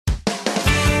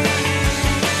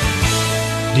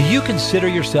Do you consider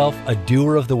yourself a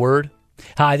doer of the Word?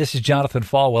 Hi, this is Jonathan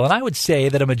Falwell, and I would say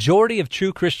that a majority of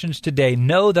true Christians today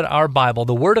know that our Bible,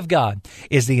 the Word of God,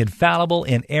 is the infallible,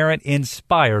 inerrant,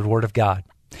 inspired Word of God.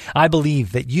 I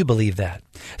believe that you believe that.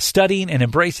 Studying and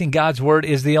embracing God's Word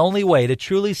is the only way to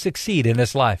truly succeed in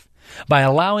this life, by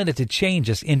allowing it to change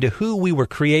us into who we were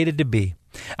created to be.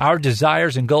 Our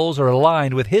desires and goals are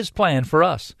aligned with His plan for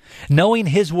us. Knowing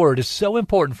His Word is so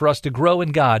important for us to grow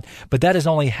in God, but that is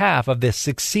only half of this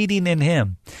succeeding in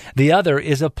Him. The other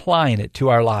is applying it to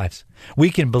our lives. We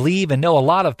can believe and know a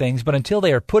lot of things, but until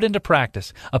they are put into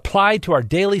practice, applied to our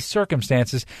daily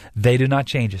circumstances, they do not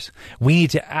change us. We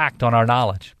need to act on our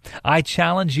knowledge. I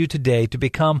challenge you today to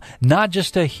become not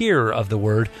just a hearer of the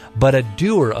Word, but a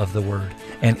doer of the Word,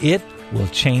 and it will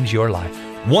change your life.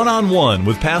 One-on-one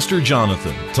with Pastor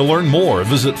Jonathan. To learn more,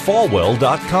 visit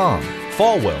Falwell.com.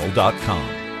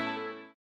 Falwell.com.